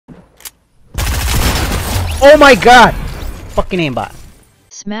Oh my god! Fucking aimbot.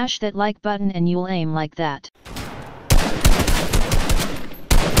 Smash that like button and you'll aim like that.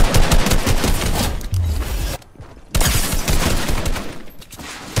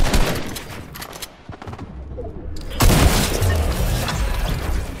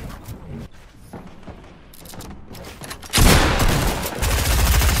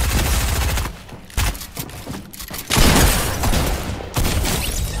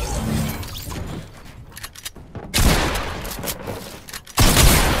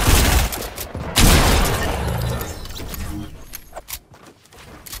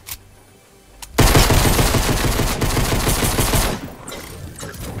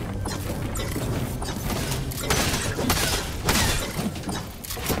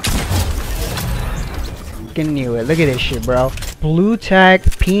 Knew it. Look at this shit, bro. Blue tack,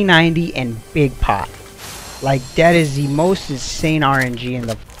 P90, and big pot. Like, that is the most insane RNG in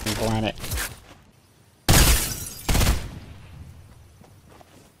the planet.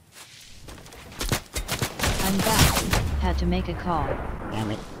 I'm back. Had to make a call.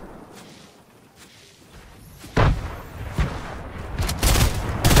 Damn it.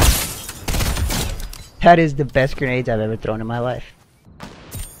 That is the best grenades I've ever thrown in my life.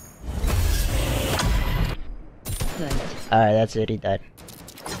 Alright, that's it, he died.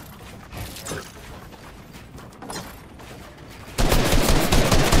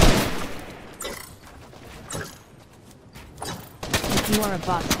 If you are a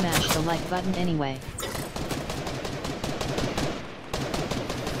bot, smash the like button anyway.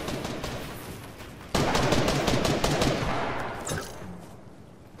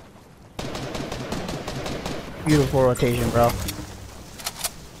 Beautiful rotation, bro.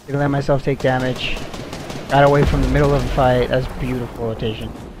 Didn't let myself take damage. Got away from the middle of the fight. That's beautiful rotation.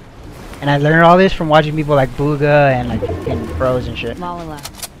 And I learned all this from watching people like Booga and like fucking pros and shit. La la la.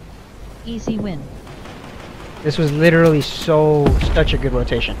 Easy win. This was literally such a good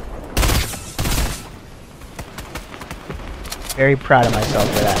rotation. Very proud of myself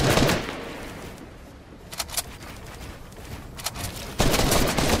for that.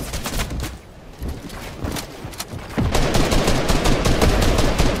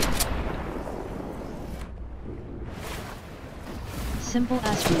 Simple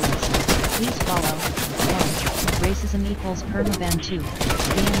as rules. Please follow. 1. Racism equals permaban. 2. Being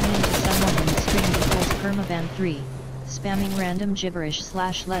mean to someone in the stream equals permaban. 3. Spamming random gibberish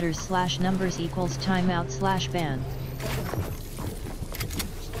 / letters / numbers equals timeout / ban.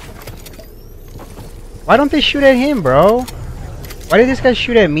 Why don't they shoot at him, bro? Why did this guy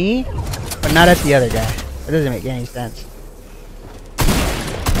shoot at me, but not at the other guy? That doesn't make any sense.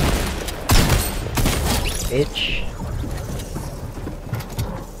 Bitch.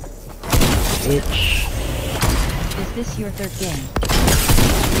 Bitch. Is this your third game?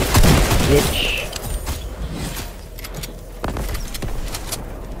 Bitch.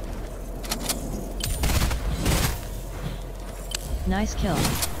 Nice kill.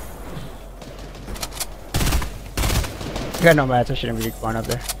 I got no mats, I shouldn't be going up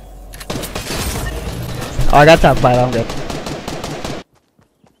there. Oh, I got top 5, I'm good.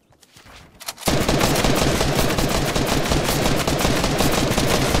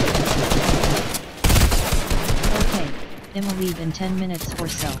 Then we'll leave in 10 minutes or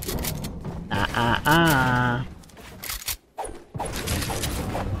so.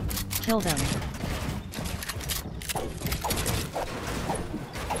 Kill them.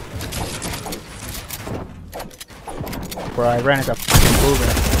 Bro, I ran into a fucking booger.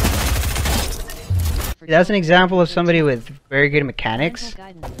 That's an example of somebody with very good mechanics.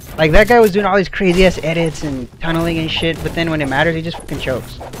 Like, that guy was doing all these crazy ass edits and tunneling and shit, but then when it matters, he just fucking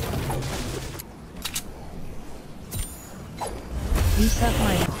chokes. Reset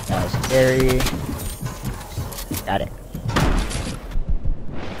mine. That was scary. Got it.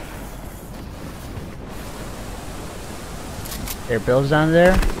 There are builds down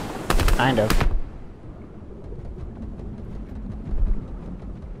there? Kind of.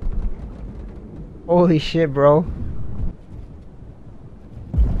 Holy shit, bro.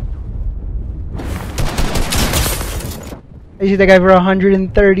 I shoot that guy for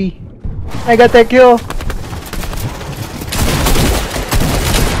 130. I got that kill.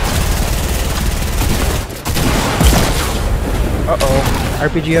 Uh-oh.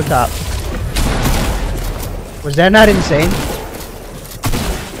 RPG up top. Was that not insane?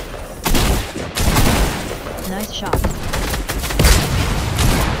 Nice shot.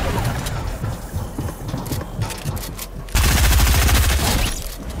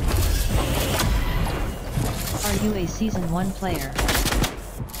 Are you a Season 1 player?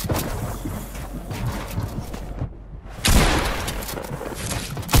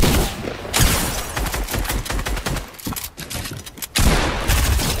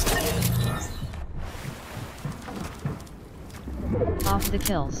 the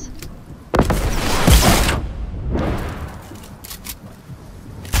kills.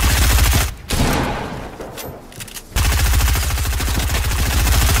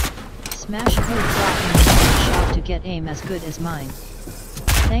 Smash code drop in the shop to get aim as good as mine.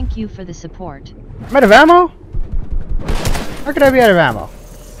 Thank you for the support. I'm out of ammo? How could I be out of ammo?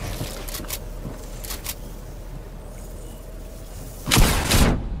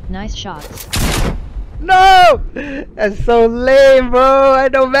 Nice shots. No! That's so lame, bro. I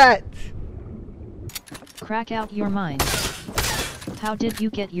know that. Crack out your mind. How did you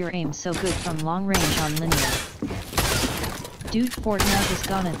get your aim so good from long range on linear? Dude, Fortnite is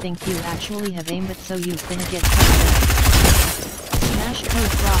gonna think you actually have aim, but so you finna get cut. Smash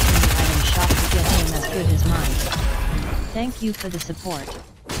code drop in the item shop to get aim as good as mine. Thank you for the support.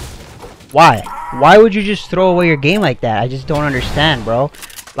 Why? Why would you just throw away your game like that? I just don't understand, bro.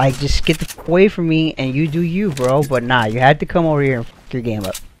 Like, just get the f away from me and you do you, bro. But nah, you had to come over here and f your game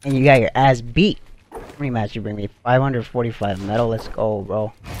up. And you got your ass beat. How many matches you bring me? 545 metal. Let's go,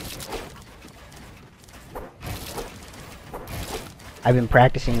 bro. I've been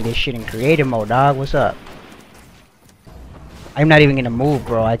practicing this shit in creative mode, dog. What's up? I'm not even gonna move,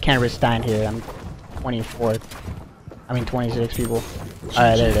 bro. I can't withstand here. I'm 24th. I mean 26 people.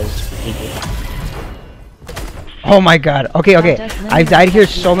 Alright, there it is. Oh my god. Okay, okay. I've died here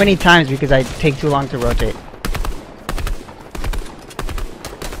so many times because I take too long to rotate.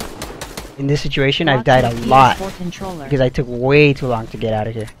 In this situation, I've died a lot because I took way too long to get out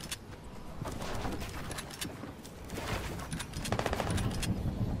of here.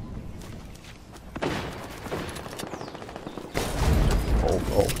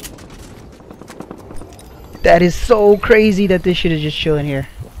 Oh. That is so crazy that this shit is just chilling here.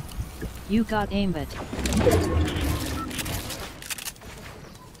 You got aimbot.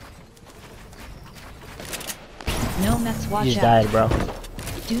 No mets, watch out. You just died, bro.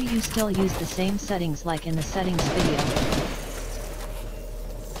 Do you still use the same settings like in the settings video?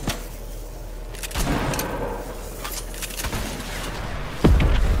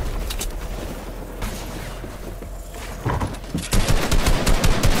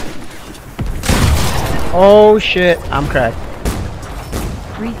 Oh shit, I'm cracked.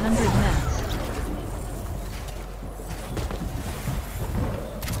 300 mets.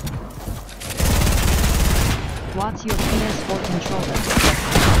 What's your PS4 controller?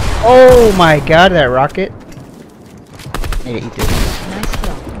 Oh my god, that rocket. Need to eat this. Nice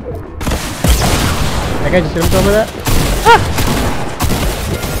kill. That guy just hit himself with that? Ah!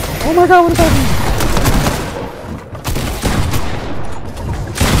 Oh my god, what is happening?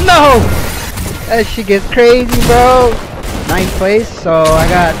 No! That shit gets crazy, bro. 9th place, so I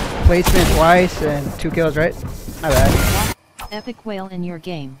got placement twice and 2 kills, right? Not bad. Epic whale in your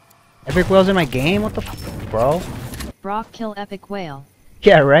game. Epic whale's in my game? What the f, bro? Brock kill epic whale.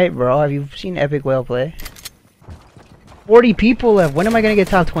 Yeah, right, bro. Have you seen epic whale play? 40 people left. When am I gonna get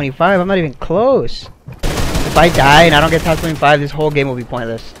top 25? I'm not even close. If I die and I don't get top 25, this whole game will be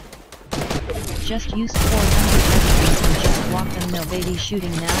pointless. Just use 400 and just walk them. No baby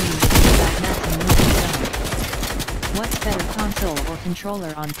shooting now. You back mats and moving down. What's better, console or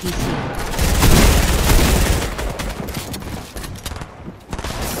controller on PC?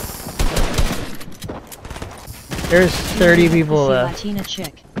 There's 30 people left. Latina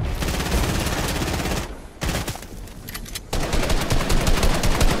chick.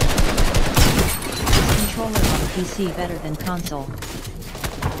 Controller on PC better than console.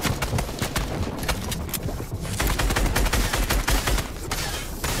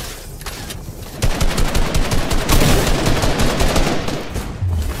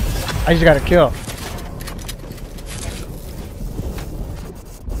 I just got a kill.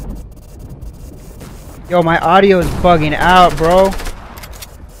 Yo, my audio is bugging out, bro.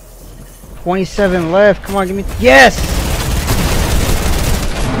 27 left. Come on, give me. Yes!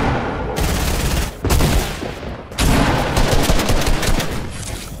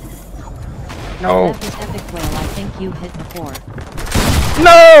 No. That was epic whale I think you hit before.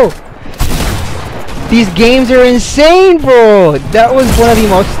 No! These games are insane, bro. That was one of the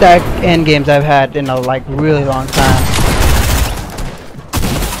most stacked end games I've had in a like really long time.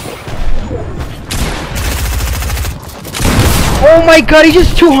 Oh my god, he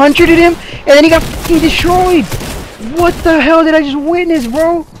just 200'd him and then he got fucking destroyed. What the hell did I just witness,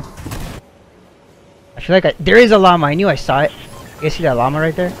 bro? I feel like there is a llama. I knew I saw it. You guys see that llama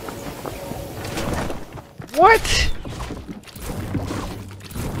right there? What?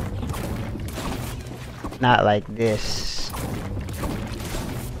 Not like this.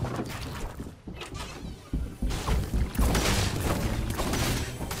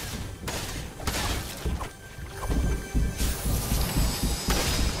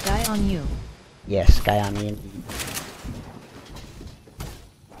 on you. Yes, guy on me indeed.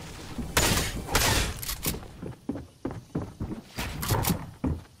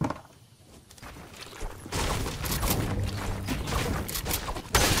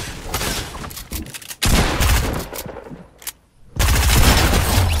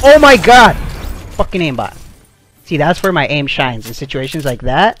 Oh my god! Fucking aimbot. See, that's where my aim shines. In situations like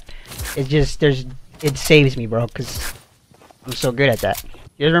that, it just, it saves me, bro, because I'm so good at that.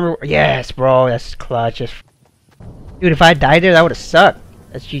 You guys remember? Yes, bro, that's clutch. Dude, if I died there, that would have sucked.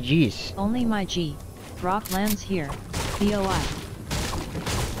 That's GG's. Only my G. Brock lands here. BOI.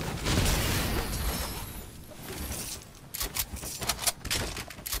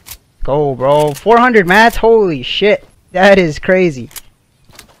 Go, bro. 400 mats? Holy shit. That is crazy.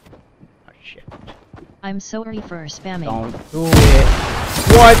 Oh, shit. I'm sorry for spamming. Don't do it.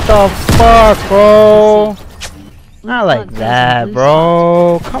 What the fuck, bro? Not like that,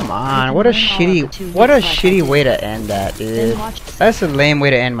 bro. Come on. What a shitty way to end that, dude. That's a lame way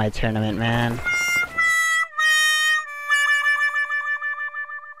to end my tournament, man.